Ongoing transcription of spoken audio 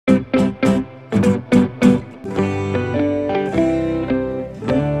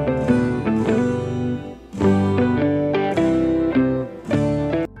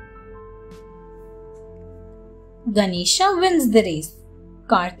Ganesha wins the race.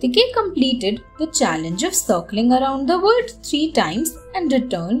 Kartikeya completed the challenge of circling around the world 3 times and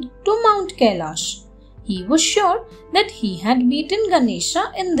returned to Mount Kailash. He was sure that he had beaten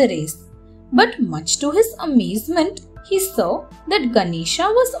Ganesha in the race, but much to his amazement, he saw that Ganesha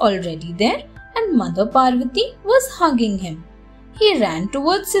was already there and Mother Parvati was hugging him. He ran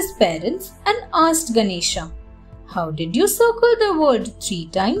towards his parents and asked Ganesha, "How did you circle the world 3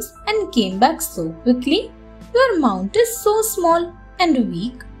 times and came back so quickly? Your mount is so small and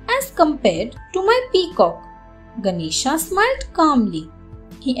weak as compared to my peacock." Ganesha smiled calmly.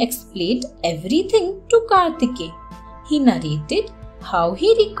 He explained everything to Kartikeya. He narrated how he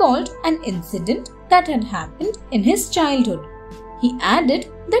recalled an incident that had happened in his childhood. He added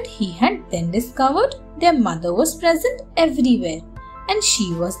that he had then discovered their mother was present everywhere and she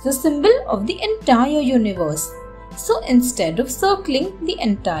was the symbol of the entire universe. So instead of circling the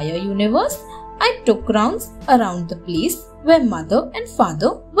entire universe, I took rounds around the place where mother and father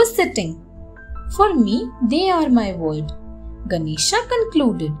were sitting. For me, they are my world. Ganesha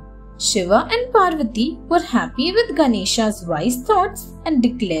concluded. Shiva and Parvati were happy with Ganesha's wise thoughts and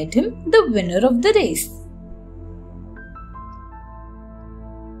declared him the winner of the race.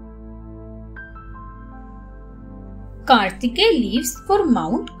 Kartikeya leaves for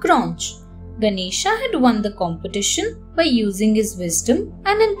Mount Craunch. Ganesha had won the competition by using his wisdom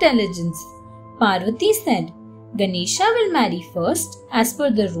and intelligence. Parvati said, "Ganesha will marry first as per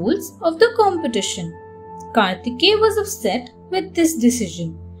the rules of the competition." Kartikeya was upset with this decision.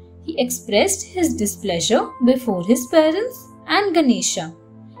 He expressed his displeasure before his parents and Ganesha.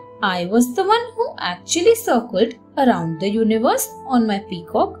 "I was the one who actually circled around the universe on my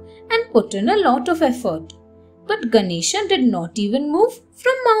peacock and put in a lot of effort. But Ganesha did not even move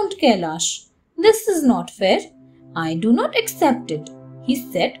from Mount Kailash. This is not fair. I do not accept it," he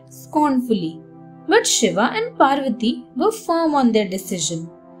said scornfully. But Shiva and Parvati were firm on their decision.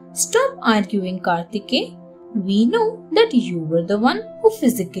 "Stop arguing, Kartikeya. We know that you were the one who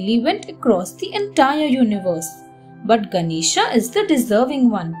physically went across the entire universe. But Ganesha is the deserving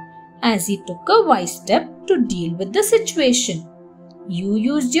one, as he took a wise step to deal with the situation. You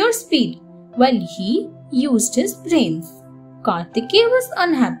used your speed, while he used his brains." Kartikeya was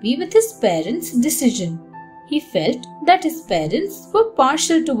unhappy with his parents' decision. He felt that his parents were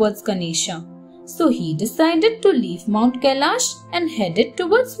partial towards Ganesha, so he decided to leave Mount Kailash and headed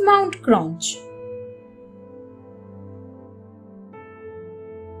towards Mount Craunch.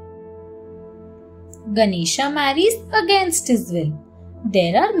 Ganesha marries against his will.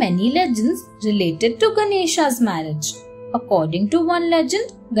 There are many legends related to Ganesha's marriage. According to one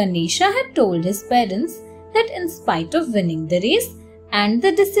legend, Ganesha had told his parents that in spite of winning the race and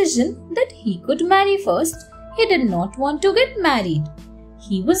the decision that he could marry first, he did not want to get married.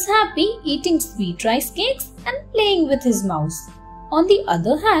 He was happy eating sweet rice cakes and playing with his mouse. On the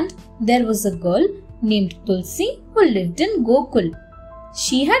other hand, there was a girl named Tulsi who lived in Gokul.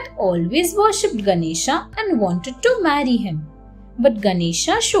 She had always worshipped Ganesha and wanted to marry him. But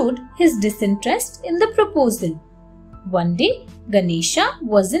Ganesha showed his disinterest in the proposal. One day, Ganesha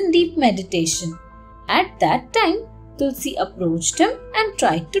was in deep meditation. At that time, Tulsi approached him and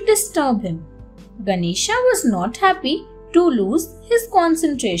tried to disturb him. Ganesha was not happy to lose his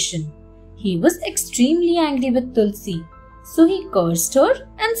concentration. He was extremely angry with Tulsi, so he cursed her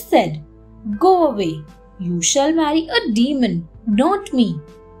and said, "Go away. You shall marry a demon, not me."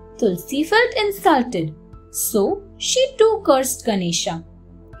 Tulsi felt insulted, so she too cursed Ganesha.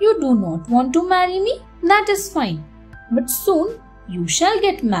 "You do not want to marry me? That is fine. But soon you shall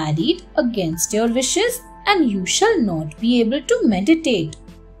get married against your wishes and you shall not be able to meditate."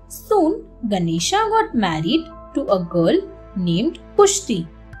 Soon Ganesha got married to a girl named Pushti,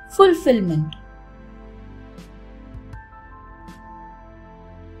 fulfillment.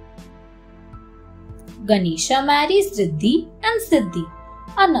 Ganesha marries Riddhi and Siddhi.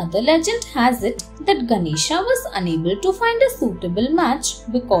 Another legend has it that Ganesha was unable to find a suitable match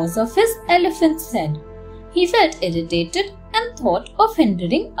because of his elephant's head. He felt irritated and thought of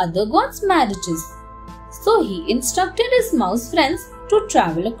hindering other gods' marriages. So he instructed his mouse friends to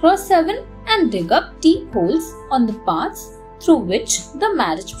travel across heaven and dig up deep holes on the paths through which the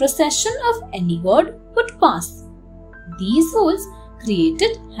marriage procession of any god would pass. These holes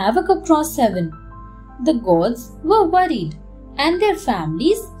created havoc across heaven. The gods were worried and their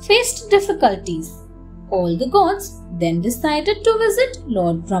families faced difficulties. All the gods then decided to visit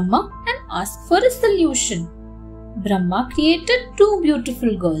Lord Brahma and ask for a solution. Brahma created 2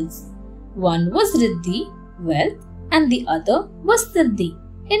 beautiful girls. One was Riddhi, wealth, and the other was Siddhi,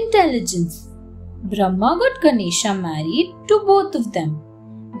 intelligence. Brahma got Ganesha married to both of them.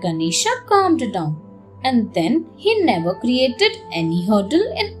 Ganesha calmed down. And then he never created any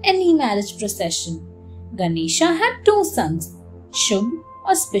hurdle in any marriage procession. Ganesha had two sons, Shubh,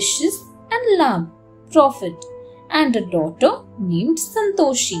 auspicious, and Labh, profit, and a daughter named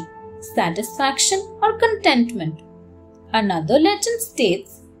Santoshi, satisfaction or contentment. Another legend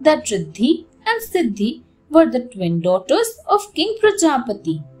states that Riddhi and Siddhi were the twin daughters of King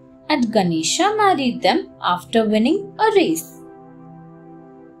Prajapati, and Ganesha married them after winning a race.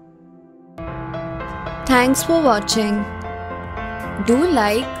 Thanks for watching. Do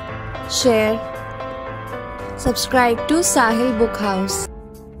like, share, subscribe to Sahil Book House.